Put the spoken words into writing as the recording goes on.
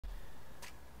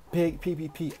Big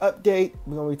PPP update.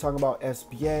 We're going to be talking about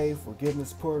SBA,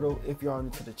 forgiveness portal. If you're new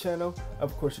to the channel,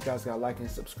 of course, you guys got to like and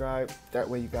subscribe. That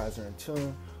way you guys are in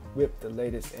tune with the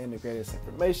latest and the greatest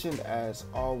information. As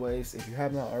always, if you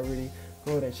have not already,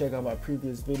 go ahead and check out my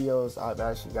previous videos. I've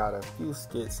actually got a few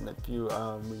skits and a few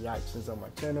reactions on my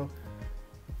channel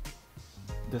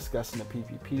discussing the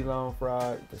PPP loan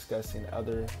fraud, discussing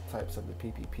other types of the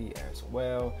PPP as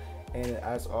well. And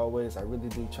as always, I really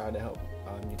do try to help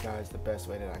you guys the best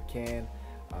way that I can.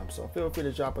 So feel free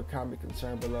to drop a comment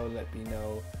concern below. Let me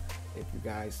know if you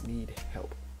guys need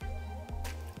help.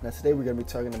 Now today we're going to be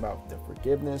talking about the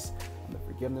forgiveness and the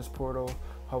forgiveness portal.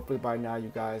 Hopefully by now you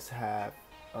guys have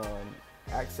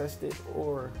accessed it,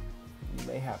 or you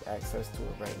may have access to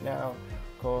it right now.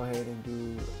 Go ahead and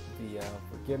do the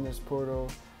forgiveness portal.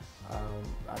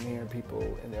 I'm hearing people,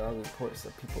 and there are reports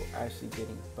of people actually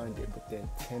getting funded within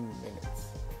 10 minutes.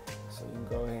 So you can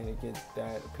go ahead and get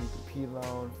that PPP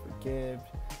loan, forgive.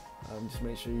 Just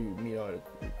make sure you meet all the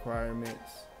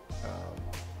requirements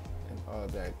and all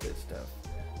that good stuff.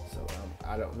 So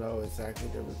I don't know exactly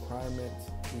the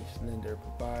requirements each lender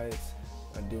provides.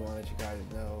 I do want to let you guys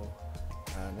know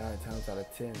 9 times out of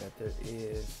 10 that there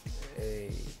is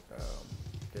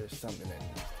there's something that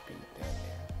needs to be done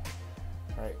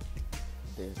there, right?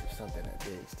 There's something that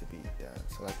needs to be done.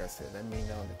 So like I said, let me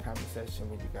know in the comment section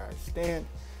where you guys stand,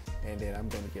 and then I'm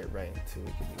going to get right into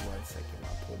it. Give me 1 second,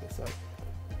 I'll pull this up.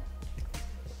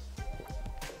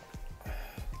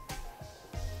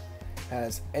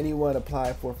 Has anyone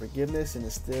applied for forgiveness and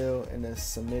is still in the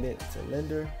submitted to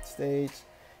lender stage?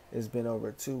 It's been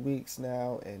over 2 weeks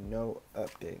now and no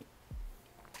update.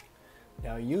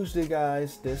 Now usually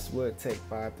guys, this would take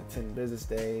 5 to 10 business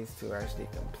days to actually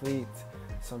complete,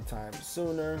 sometimes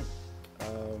sooner.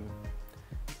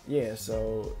 Yeah,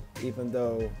 so even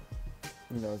though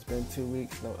it's been 2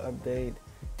 weeks, no update,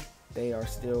 they are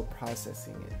still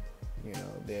processing it.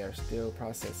 They are still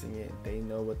processing it. They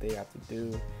know what they have to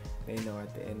do. They know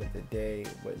at the end of the day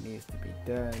what needs to be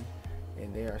done,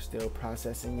 and they are still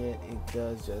processing it. It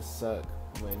does just suck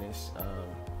when it's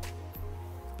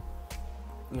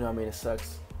it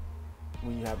sucks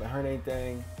when you haven't heard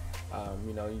anything.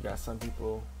 You got some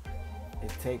people,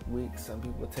 it take weeks, some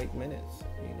people take minutes.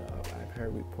 I've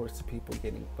heard reports of people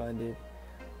getting funded,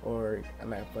 or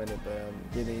not funded,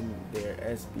 but getting their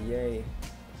SBA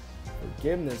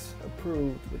forgiveness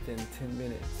approved within 10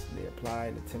 minutes. They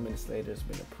applied, and 10 minutes later it's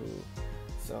been approved.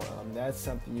 So that's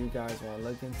something you guys want to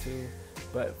look into.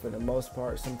 But for the most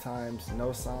part, sometimes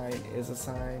no sign is a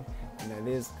sign, and that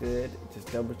is good. Just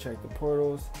double check the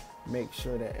portals, make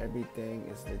sure that everything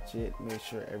is legit, make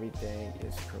sure everything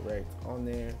is correct on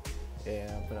there.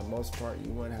 And for the most part,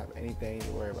 you won't have anything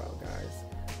to worry about, guys.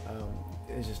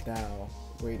 It's just now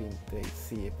waiting to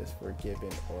see if it's forgiven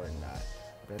or not.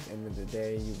 But at the end of the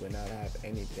day, you will not have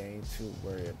anything to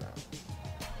worry about,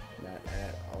 not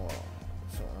at all.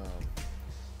 So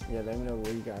yeah, let me know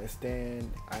where you guys stand.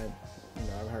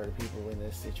 I've heard of people in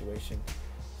this situation,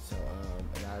 so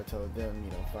and I told them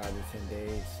 5 to 10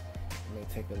 days. It may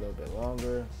take a little bit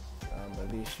longer, but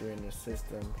at least you're in the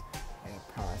system and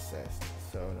processed.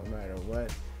 So no matter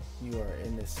what, you are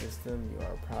in the system, you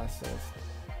are processed.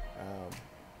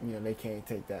 They can't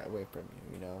take that away from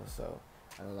you. So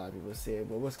I know a lot of people say,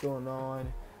 well, what's going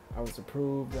on? I was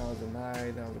approved, I was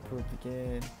denied, I was approved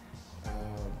again.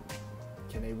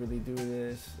 Can they really do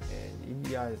this? And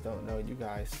you guys don't know. You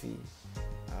guys see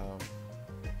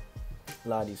a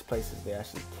lot of these places, they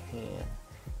actually can.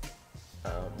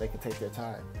 They can take their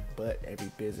time, but every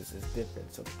business is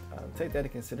different. So take that into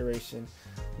consideration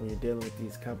when you're dealing with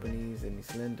these companies and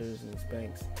these lenders and these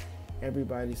banks.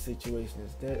 Everybody's situation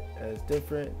is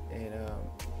different, and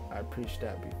I preached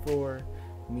that before,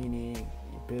 meaning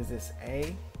business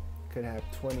A could have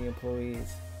 20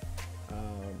 employees,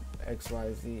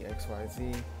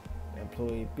 XYZ.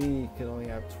 Employee B could only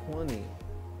have 20.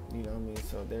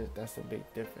 So that's a big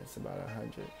difference, about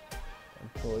 100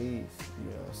 employees.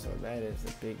 So that is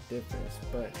a big difference.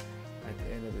 But at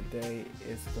the end of the day,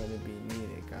 it's going to be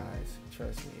needed, guys.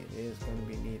 Trust me, it is going to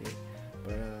be needed.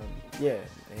 But yeah,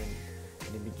 and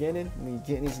in the beginning, when you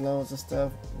get these loans and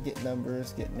stuff, get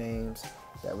numbers, get names.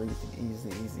 That way you can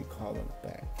easily call them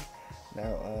back.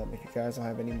 Now, if you guys don't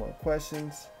have any more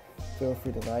questions, feel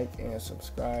free to like and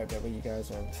subscribe. That way you guys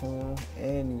are in tune,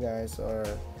 and you guys are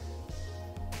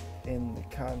in the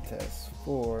contest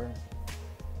for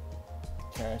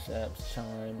Cash Apps,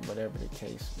 Chime, whatever the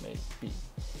case may be.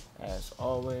 As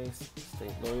always,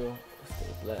 stay loyal,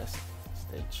 stay blessed,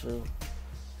 stay true,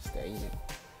 stay you.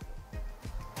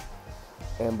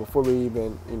 And before we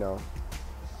even,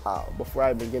 before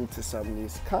I even get into some of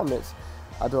these comments,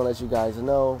 I do want to let you guys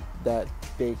know that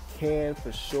they can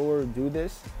for sure do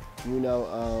this, you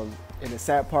know. And the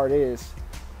sad part is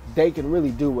they can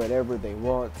really do whatever they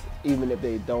want, even if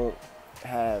they don't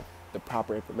have the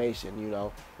proper information. You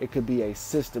know, it could be a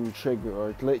system trigger or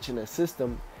a glitch in a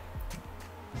system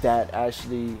that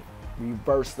actually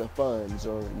reverse the funds,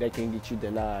 or they can get you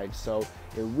denied. So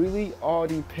it really all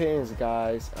depends,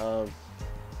 guys.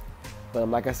 But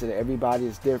like I said, everybody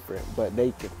is different, but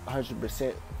they can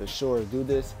 100% for sure do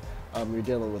this. You're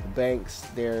dealing with banks,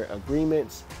 their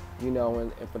agreements, you know,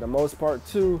 and for the most part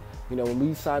too, you know, when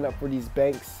we sign up for these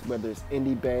banks, whether it's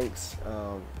indie banks,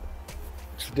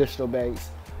 traditional banks,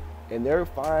 and their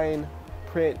fine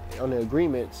print on the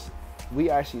agreements, we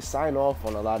actually sign off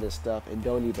on a lot of this stuff and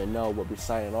don't even know what we're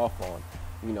signing off on.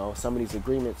 You know, some of these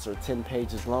agreements are 10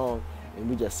 pages long, and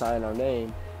we just sign our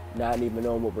name, not even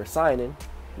knowing what we're signing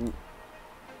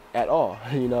at all.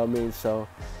 You know what I mean? So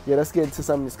yeah, let's get into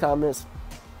some of these comments.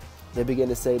 They begin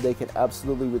to say they can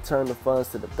absolutely return the funds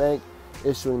to the bank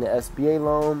issuing the SBA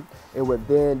loan. It would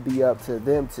then be up to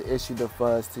them to issue the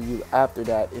funds to you after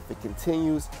that if it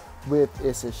continues with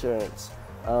its insurance.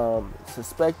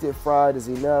 Suspected fraud is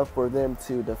enough for them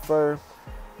to defer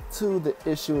to the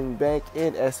issuing bank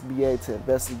and SBA to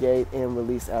investigate and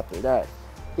release after that.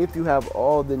 If you have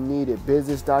all the needed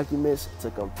business documents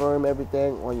to confirm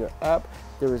everything on your app,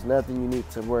 there is nothing you need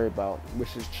to worry about,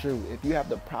 which is true. If you have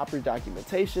the proper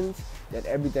documentations that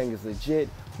everything is legit,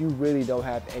 you really don't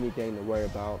have anything to worry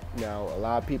about. Now, a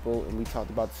lot of people, and we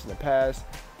talked about this in the past,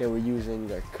 they were using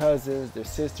their cousins, their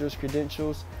sisters'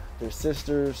 credentials, their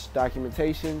sisters'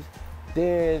 documentations,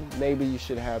 then maybe you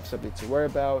should have something to worry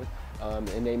about,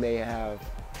 and they may have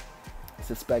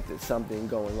suspected something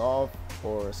going off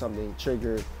or something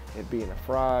triggered it being a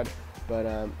fraud. But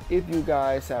if you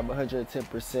guys have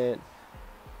 110%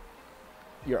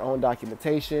 your own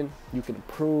documentation, you can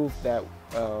prove that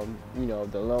you know,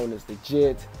 the loan is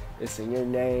legit, it's in your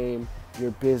name,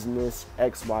 your business,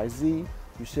 XYZ,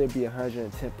 you should be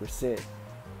 110%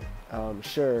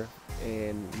 sure.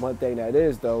 And one thing that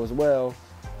is though as well,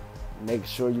 make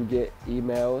sure you get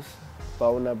emails,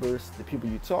 phone numbers, the people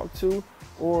you talk to,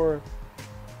 or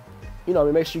you know,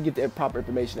 make sure you get the proper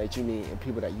information that you need and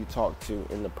people that you talk to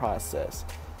in the process.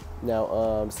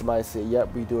 Now, somebody said,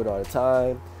 yep, we do it all the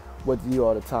time. What do you do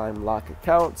all the time? Lock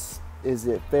accounts. Is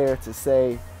it fair to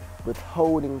say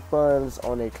withholding funds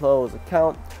on a closed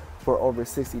account for over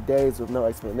 60 days with no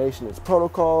explanation is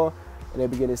protocol? And they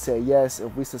begin to say, yes,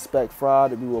 if we suspect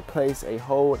fraud, we will place a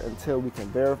hold until we can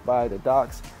verify the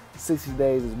docs. 60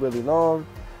 days is really long.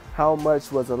 How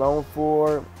much was the loan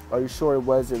for? Are you sure it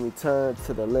wasn't returned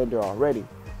to the lender already?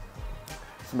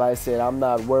 Somebody said, I'm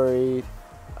not worried.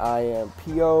 I am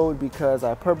PO'd because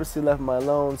I purposely left my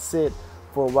loan sit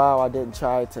for a while. I didn't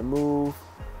try to move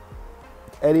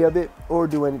any of it or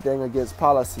do anything against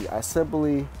policy. I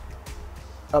simply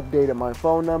updated my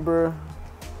phone number,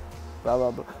 blah,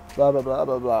 blah, blah, blah, blah, blah,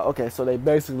 blah, blah. Okay, so they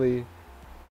basically